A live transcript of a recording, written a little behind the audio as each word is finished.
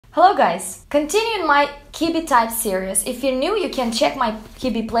Hello guys! Continuing my Kibbe type series. If you're new, you can check my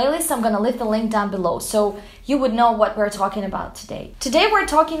Kibbe playlist. I'm gonna leave the link down below so you would know what we're talking about today. Today we're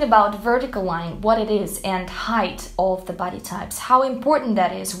talking about vertical line, what it is, and height of the body types. How important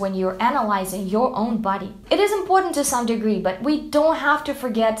that is when you're analyzing your own body. It is important to some degree, but we don't have to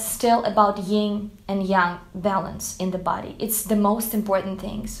forget still about yin and yang balance in the body. It's the most important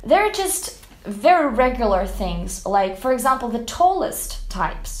things. They're just very regular things, like for example the tallest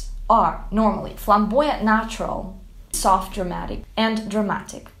types are normally flamboyant natural, soft dramatic, and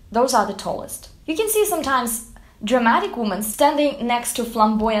dramatic. Those are the tallest. You can see sometimes dramatic women standing next to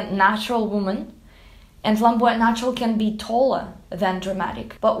flamboyant natural woman, and flamboyant natural can be taller than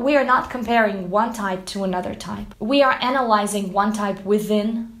dramatic. But we are not comparing one type to another type. We are analyzing one type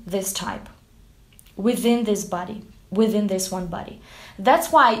within this type, within this body, within this one body.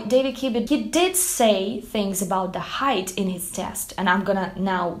 That's why David Kibbe, he did say things about the height in his test, and I'm gonna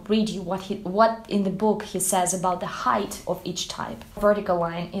now read you what in the book he says about the height of each type. Vertical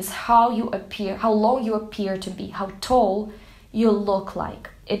line is how you appear, how long you appear to be, how tall you look like.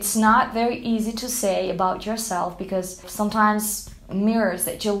 It's not very easy to say about yourself because sometimes mirrors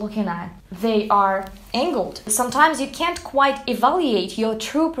that you're looking at, they are angled. Sometimes you can't quite evaluate your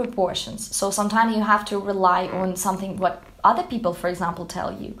true proportions, so sometimes you have to rely on something what other people, for example,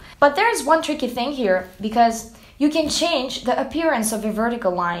 tell you. But there's one tricky thing here, because you can change the appearance of a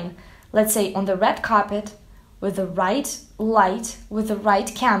vertical line, let's say on the red carpet, with the right light, with the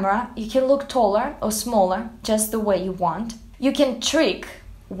right camera. You can look taller or smaller, just the way you want. You can trick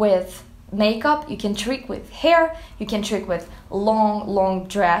with makeup, you can trick with hair, you can trick with long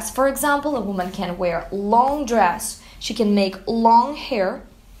dress. For example, a woman can wear long dress, she can make long hair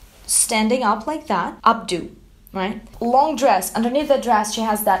standing up like that, updo, right? Long dress, underneath the dress she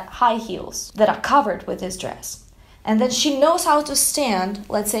has that high heels that are covered with this dress. And then she knows how to stand.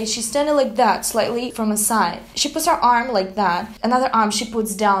 Let's say she's standing like that, slightly from a side. She puts her arm like that, another arm she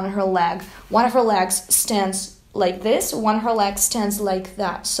puts down on her leg. One of her legs stands like this, one of her legs stands like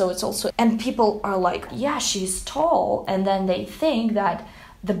that. So it's also, and people are like, yeah, she's tall, and then they think that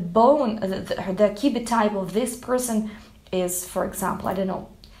the bone, the Kibbe type of this person is, for example, I don't know,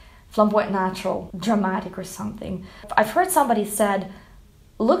 flamboyant natural, dramatic or something. I've heard somebody said,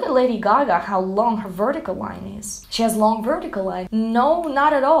 look at Lady Gaga, how long her vertical line is. She has long vertical line. No,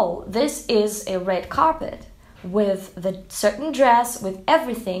 not at all. This is a red carpet with the certain dress, with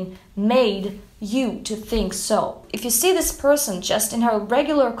everything made you to think so. If you see this person just in her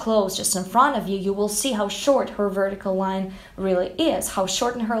regular clothes, just in front of you, you will see how short her vertical line really is, how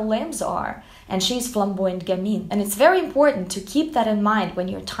short her limbs are. And she's flamboyant gamine. And it's very important to keep that in mind when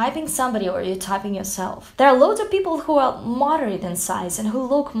you're typing somebody or you're typing yourself. There are loads of people who are moderate in size and who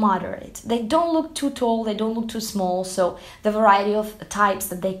look moderate. They don't look too tall, they don't look too small, so the variety of types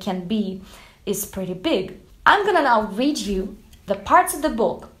that they can be is pretty big. I'm gonna now read you the parts of the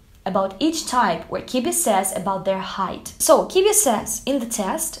book about each type where Kibbe says about their height. So Kibbe says in the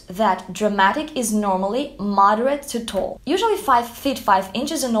test that dramatic is normally moderate to tall, usually 5 feet 5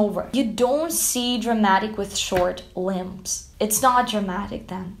 inches and over. You don't see dramatic with short limbs. It's not dramatic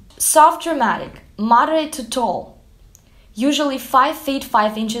then. Soft dramatic, moderate to tall, usually 5 feet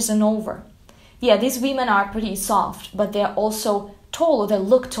 5 inches and over. Yeah, these women are pretty soft, but they're also tall, or they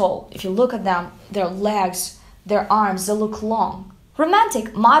look tall. If you look at them, their legs, their arms, they look long.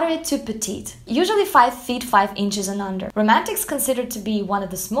 Romantic, moderate to petite, usually 5 feet 5 inches and under. Romantic is considered to be one of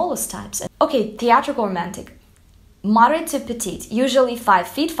the smallest types. Okay, theatrical romantic, moderate to petite, usually 5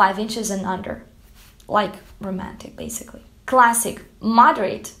 feet 5 inches and under, like romantic basically. Classic,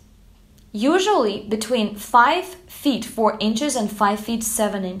 moderate, usually between 5 feet 4 inches and 5 feet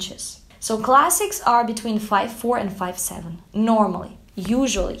 7 inches. So classics are between 5'4" and 5'7", normally,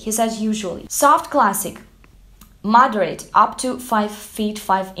 usually, he says usually. Soft classic, moderate up to 5 feet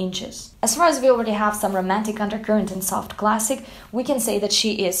 5 inches. As far as we already have some romantic undercurrent in soft classic, we can say that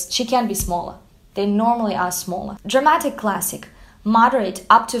she can be smaller. They normally are smaller. Dramatic classic, moderate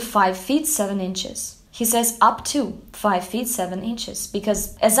up to 5 feet 7 inches. He says up to 5 feet 7 inches,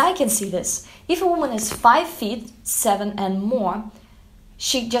 because as I can see this, if a woman is 5 feet 7 and more,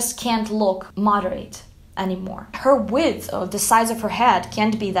 she just can't look moderate anymore. Her width or the size of her head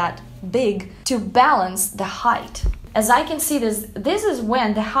can't be that big to balance the height. As I can see this is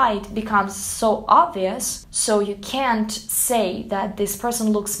when the height becomes so obvious, so you can't say that this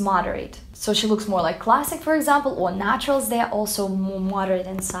person looks moderate. So she looks more like classic, for example, or naturals. They are also more moderate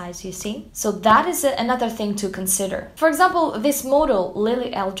in size, you see. So that is another thing to consider. For example, this model,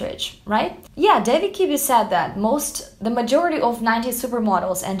 Lily Eldridge, right? Yeah, David Kibbe said that the majority of 90s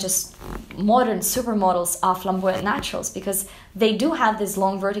supermodels and just modern supermodels are flamboyant naturals because they do have this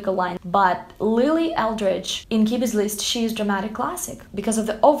long vertical line. But Lily Eldridge, in Kibbe's list, she is dramatic classic because of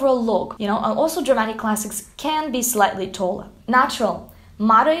the overall look, you know, and also dramatic classics can be slightly taller. Natural,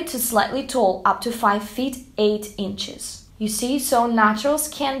 moderate to slightly tall, up to 5 feet 8 inches. You see, so naturals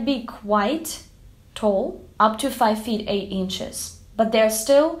can be quite tall, up to 5 feet 8 inches, but they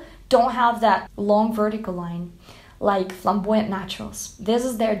still don't have that long vertical line like flamboyant naturals. This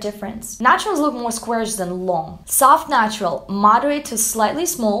is their difference. Naturals look more squarish than long. Soft natural, moderate to slightly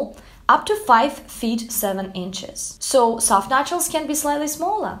small, up to 5 feet 7 inches. So soft naturals can be slightly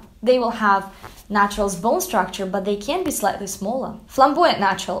smaller. They will have naturals bone structure, but they can be slightly smaller. Flamboyant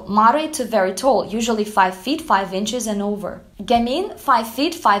natural, moderate to very tall, usually 5 feet 5 inches and over. Gamine, 5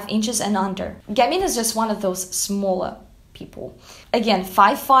 feet 5 inches and under. Gamine is just one of those smaller people. Again,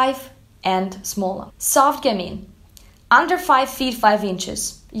 5'5" and smaller. Soft gamine, under 5 feet 5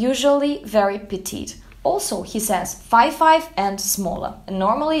 inches, usually very petite. Also, he says 5'5" and smaller. And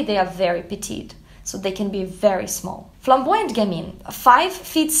normally they are very petite, so they can be very small. Flamboyant gamine, 5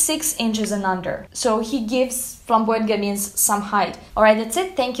 feet 6 inches and under. So he gives flamboyant gamines some height. Alright, that's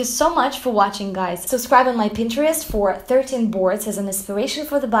it. Thank you so much for watching, guys. Subscribe on my Pinterest for 13 boards as an inspiration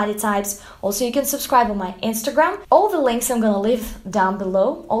for the body types. Also, you can subscribe on my Instagram. All the links I'm gonna leave down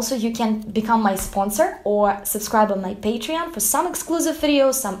below. Also, you can become my sponsor or subscribe on my Patreon for some exclusive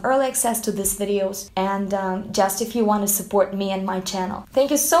videos, some early access to these videos, and just if you want to support me and my channel.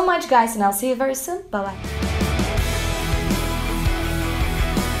 Thank you so much, guys, and I'll see you very soon. Bye-bye.